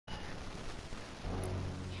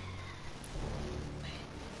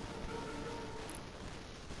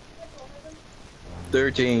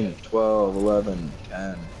13, 12, 11,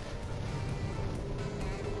 10.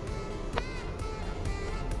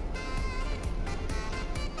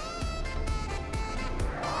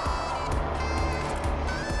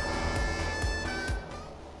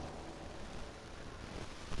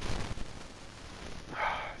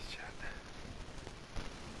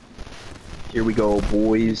 Here we go,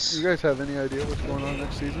 boys. You guys have any idea what's going on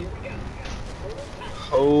next season?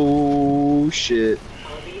 Oh shit.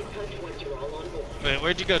 Wait,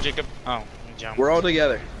 where'd you go, Jacob? Oh, you jumped. We're all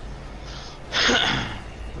together.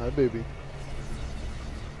 Hi, baby.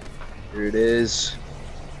 Here it is.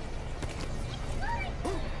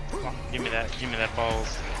 Come on, give me that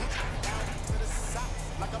balls.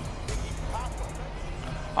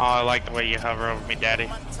 Oh, I like the way you hover over me, daddy.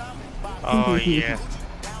 Oh yeah.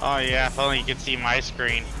 Oh yeah, if only you could see my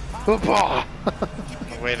screen. The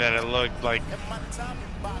way that it looked like.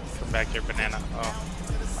 Come back here, banana. Oh.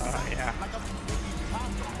 Oh yeah.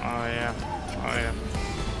 Oh yeah. Oh yeah.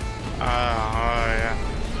 Oh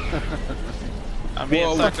yeah. I'm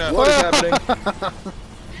being sucked up. What is happening?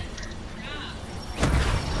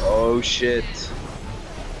 Oh shit.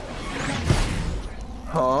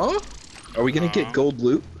 Huh? Are we gonna get gold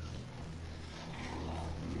loot?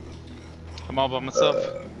 I'm all by myself.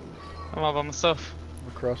 I'm all by myself.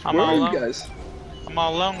 Across I'm Where all are alone. you guys? I'm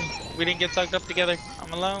all alone. We didn't get sucked up together.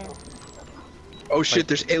 I'm alone. Oh shit,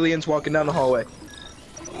 there's aliens walking down the hallway.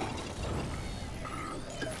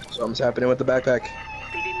 Something's happening with the backpack.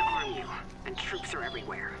 They didn't arm you, and troops are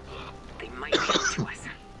everywhere. They might get to us.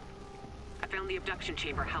 I found the abduction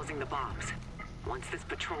chamber housing the bombs. Once this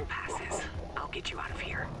patrol passes, I'll get you out of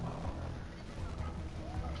here.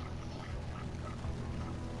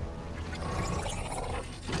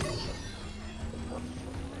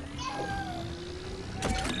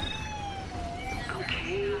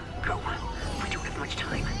 Okay, go. We don't have much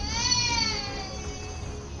time.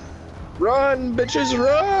 Run, bitches,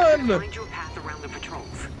 run! Find you a path around the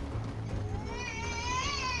patrols.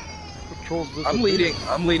 I'm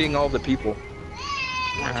leading all the people.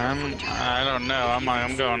 I don't know. I'm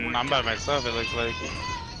by myself. It looks like.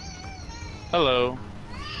 Hello.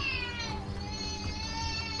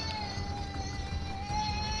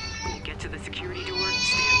 When you get to the security door,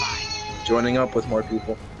 stand by. Joining up with more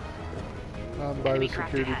people. I'm by the Enemy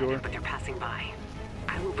craft security ahead, door. but they're passing by.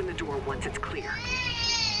 I'll open the door once it's clear.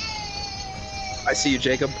 I see you,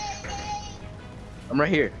 Jacob. I'm right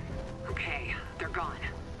here. Okay, they're gone.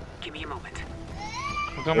 Give me a moment.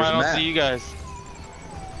 How come Where's I don't Matt? see you guys?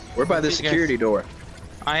 We're by the You guys- security door.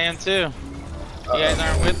 I am too. You guys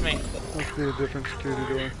aren't with me. Must be a different security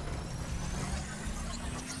door.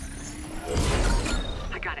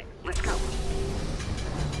 I got it. Let's go.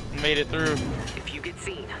 Made it through. If you get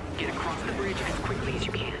seen, get across the bridge as quickly as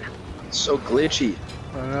you can. It's so glitchy.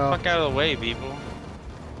 I know. Fuck out of the way, people.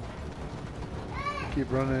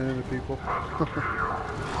 Keep running into people.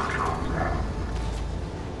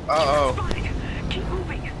 Uh-oh. Spotted. Keep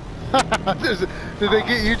moving. Did they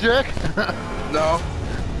get you, Jack? No.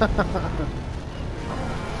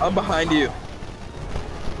 I'm behind you.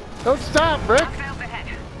 Don't stop, Rick! Hostiles ahead.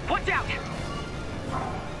 Watch out.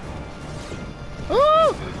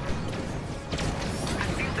 Ooh! I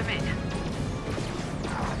sealed them in.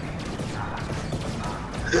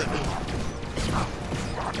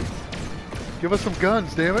 Give us some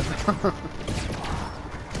guns, damn it.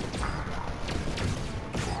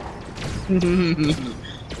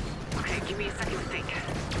 Okay, give me a second to think.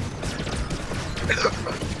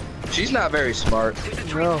 She's not very smart. There's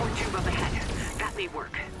a No. transport tube up ahead. That may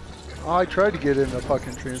work. Oh, I tried to get in the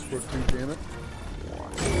fucking transport tube, damn it.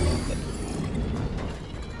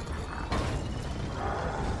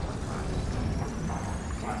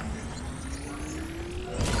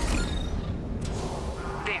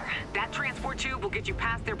 There. That transport tube will get you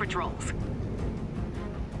past their patrols.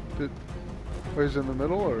 Where's in the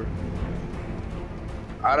middle, or?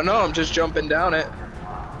 I don't know, I'm just jumping down it.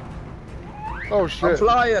 Oh I'm shit!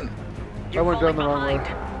 flying. You're I went down the wrong falling way.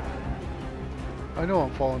 behind. I know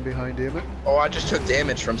I'm falling behind, damn it. Oh, I just took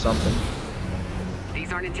damage from something.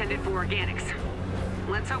 These aren't intended for organics.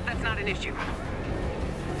 Let's hope that's not an issue.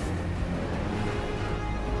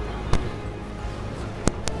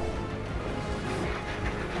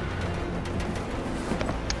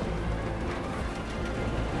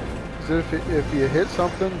 Is it if you hit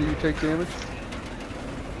something, do you take damage?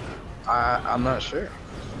 I'm not sure.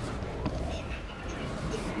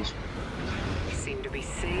 You seem to be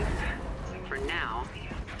safe. For now,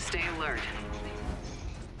 stay alert.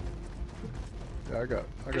 Yeah, I got.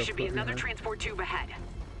 There should be put another behind. transport tube ahead.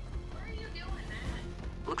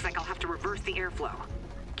 Looks like I'll have to reverse the airflow.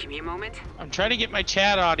 Give me a moment. I'm trying to get my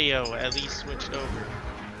chat audio at least switched over.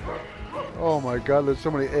 Oh my god, there's so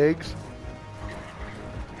many eggs.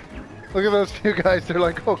 Look at those two guys, they're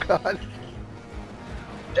like, oh god.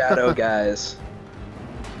 Shadow guys.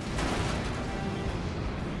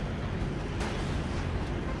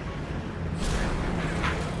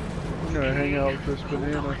 I'm gonna hang out with this Hold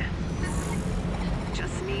banana. on.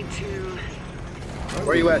 Just need to.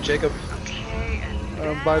 Where you at, Jacob? Okay,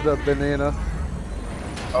 and By the banana.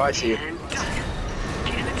 Oh, I see you. and done.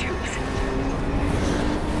 Get in the tubes.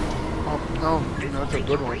 Oh, no, This no, will that's a take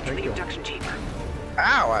good you one, right to thank the you. abduction chamber.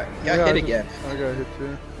 Ow! I got hit again. I got hit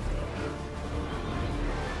too.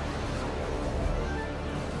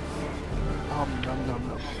 Nom nom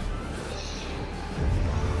nom.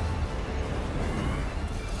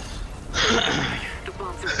 The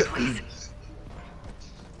bombs are in place.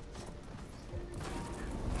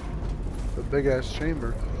 The big ass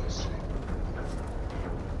chamber.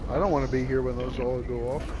 I don't want to be here when those all go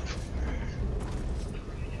off.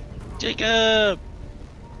 Jacob!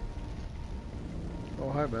 Oh,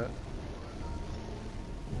 hi, Matt.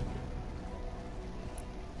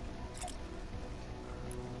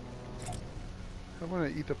 I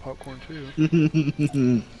want to eat the popcorn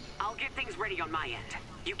too. I'll get things ready on my end.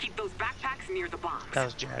 You keep those backpacks near the bombs. That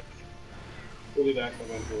was Jack. We'll be back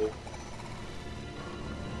eventually.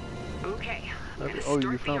 Okay. I'm gonna Oh, you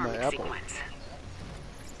start the found my arming apple. sequence.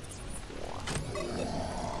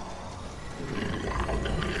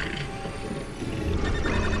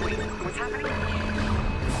 Wait, what's happening?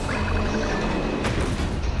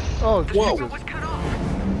 Oh, Whoa. What Jesus. was cut off?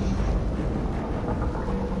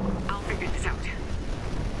 I'll figure this out.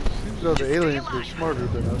 Seems though the Just stay aliens were alive. smarter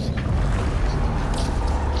than us.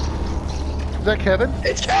 Is that Kevin?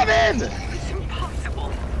 It's Kevin! It's impossible.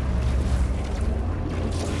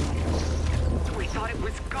 We thought it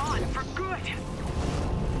was gone for good.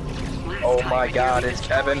 Last Oh time my it God, nearly it's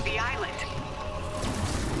destroyed Kevin. The island.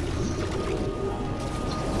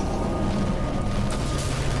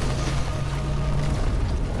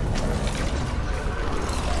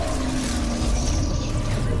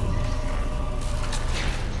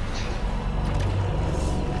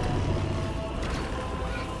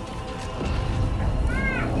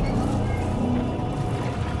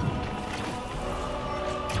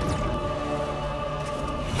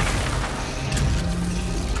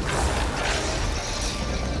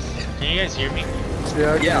 Can you guys hear me?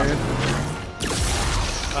 Yeah, I Yeah. can.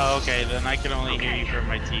 Oh, okay, then I can only hear you from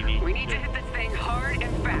my TV. We need to hit this thing hard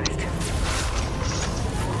and fast.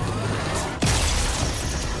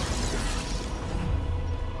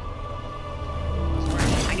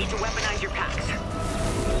 I need to weaponize your packs.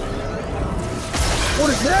 What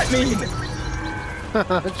does that mean?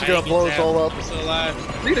 She's gonna blow us all up. I'm still alive.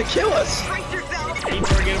 You're gonna kill us! Brace yourselves! People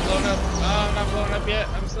are getting blown up. Oh, I'm not blown up yet.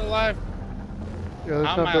 I'm still alive. Yeah, there's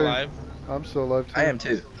How am not I very- alive? I'm still alive too. I am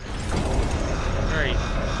too. Great.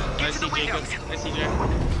 Get I to see the Jacob. windows. I see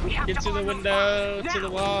Jacob. We have Get to the arm those window, bombs. to the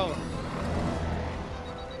Now. wall.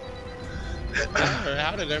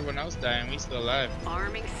 How did everyone else die and we still alive?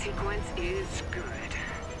 Arming sequence is good.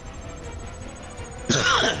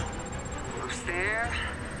 Almost there.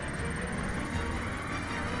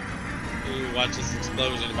 Ooh, watch this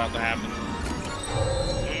explosion about to happen.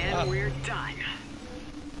 And Ah. we're done.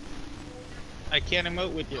 I can't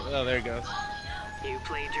emote with you. Oh, there it goes. You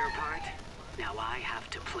played your part. Now I have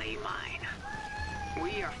to play mine.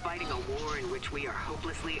 We are fighting a war in which we are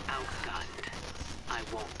hopelessly outgunned. I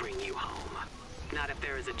won't bring you home. Not if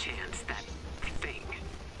there is a chance that thing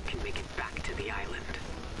can make it back to the island.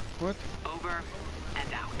 What? Over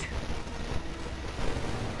and out.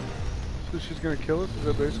 So she's gonna kill us? Is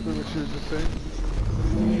that basically what she was just saying?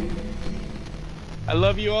 I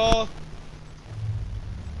love you all.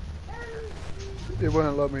 It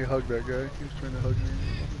wouldn't let me hug that guy. He was trying to hug me.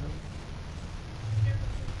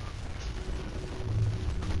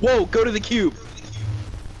 Whoa, go to the cube!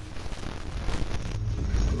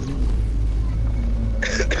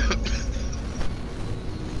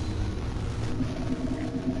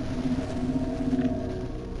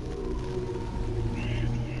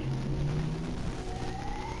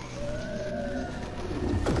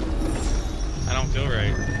 I don't feel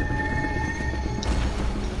right.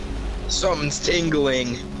 Something's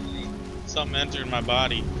tingling. Something entered my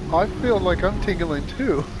body. I feel like I'm tingling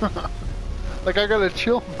too. Like I gotta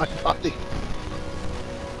chill my body.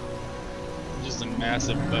 Just a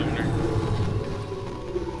massive boner.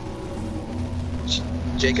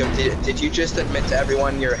 Jacob, did you just admit to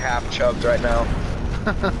everyone you're half chubbed right now?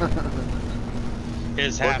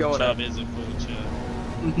 His We're half going chub up. is a full chub.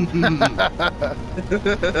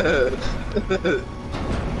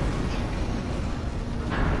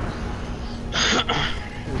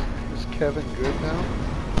 Kevin good now?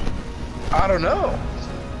 I don't know.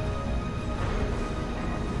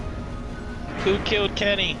 Who killed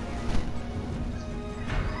Kenny?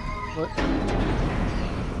 What?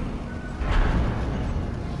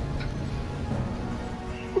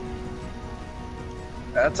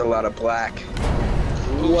 That's a lot of black.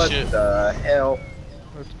 Oh, What shit. the hell?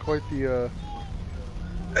 That's quite the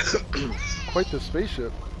quite the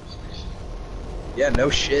spaceship. Yeah, no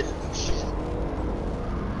shit.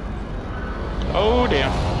 Oh,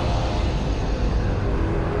 damn.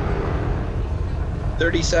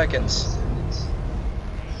 30 seconds.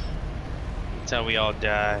 That's how we all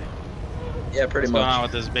die. Yeah, pretty What's much. going on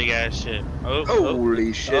with this big ass shit? Oh,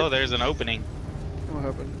 Holy shit. Oh, there's an opening. What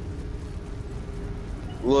happened?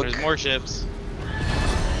 Look. There's more ships.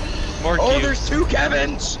 More Oh, cubes. there's 2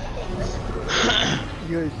 Kevins!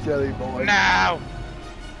 You silly boy. No!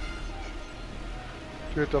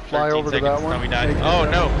 You have to fly 13 over to seconds that one. till we die. Make it Oh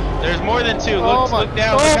down. no, there's more than 2. Oh Look, my- look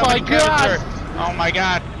down. oh Look how my many Kevins God! there are. Oh my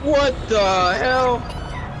god. What the hell?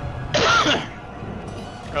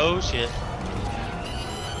 Oh shit.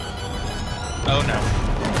 Oh no.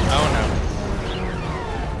 Oh no.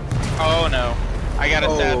 Oh no. I got a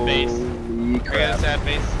sad face. Holy I got a crap. sad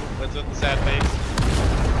face. What's with the sad face?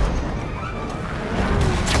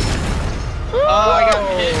 Oh, I got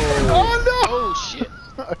hit. Oh no! Oh shit.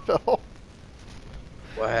 I fell.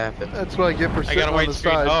 What happened? That's what I get for I sitting got a on white the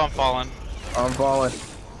screen. side. Oh, I'm falling. I'm falling.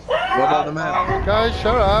 What about the map? Guys,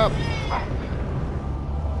 shut up.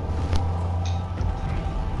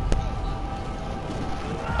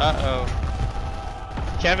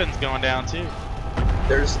 Uh-oh. Kevin's going down too.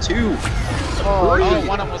 There's 2. Oh, Oh,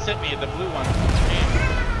 one almost hit me, the blue one.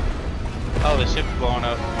 Damn. Oh, the ship's blowing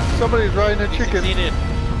up. somebody's riding a We chicken. succeeded.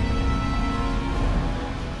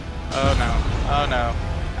 Oh no. Oh no.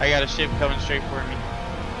 I got a ship coming straight for me.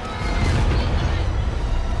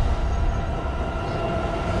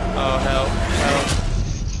 Oh hell.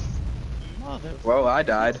 Mother. Well, I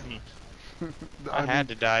died. I had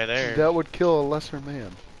to die there. That would kill a lesser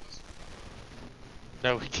man.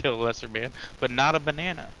 That would kill a lesser man, but not a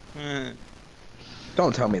banana.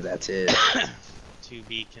 Don't tell me that's it. To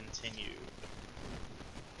be continued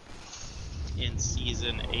in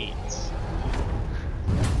season 8.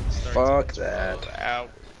 Starts Fuck in that. 12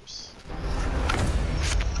 hours.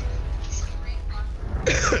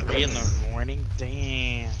 3 in the morning?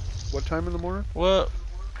 Damn. What time in the morning? What?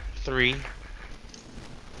 3.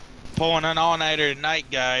 Pulling an all-nighter tonight,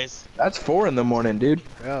 guys. That's 4 in the morning, dude.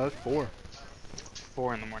 Yeah, that's 4.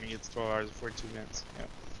 4 in the morning. It's 12 hours and 42 minutes. Yep.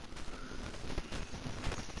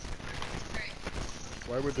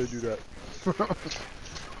 Why would they do that?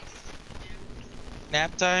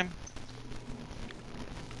 Nap time?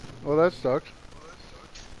 Well, that sucks.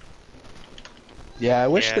 Yeah, I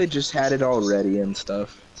wish Yeah. they just had it all ready and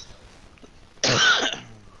stuff.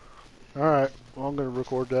 Alright, well, I'm gonna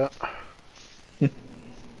record that.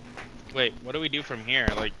 Wait, what do we do from here?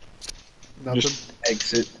 Like, Nothing. Just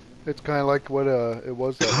exit. It's kind of like what it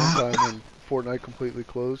was that one time when Fortnite completely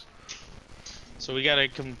closed. so we gotta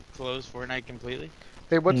close Fortnite completely?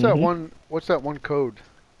 Hey, what's that one? What's that one code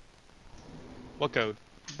What code?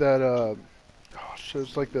 that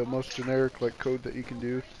shows like the most generic like code that you can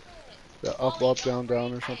do? The up, up, down,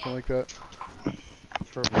 down, or something like that.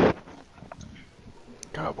 For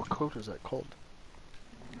God, what code is that called?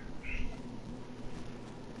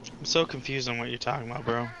 I'm so confused on what you're talking about,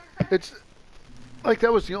 bro. It's like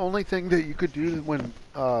that was the only thing that you could do when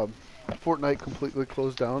Fortnite completely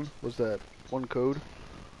closed down. Was that one code?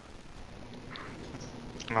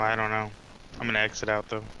 Oh, I don't know. I'm gonna exit out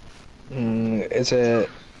though. Is it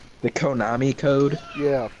the Konami code?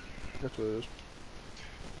 Yeah, that's what it is.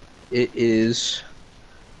 It is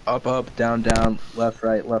up, up, down, down, left,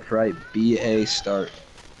 right, BA start.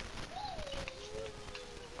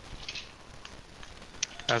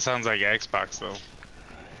 That sounds like Xbox though.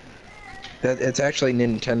 That it's actually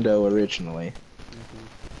Nintendo originally.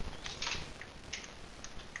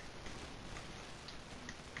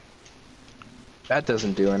 That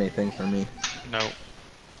doesn't do anything for me. No.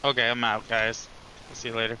 Okay, I'm out, guys. I'll see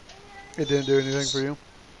you later. It didn't do anything for you.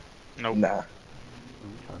 Nope. Nah. Okay.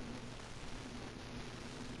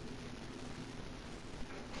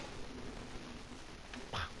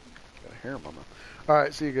 Got a hair, mama. All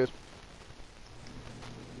right, see you guys.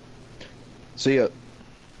 See ya.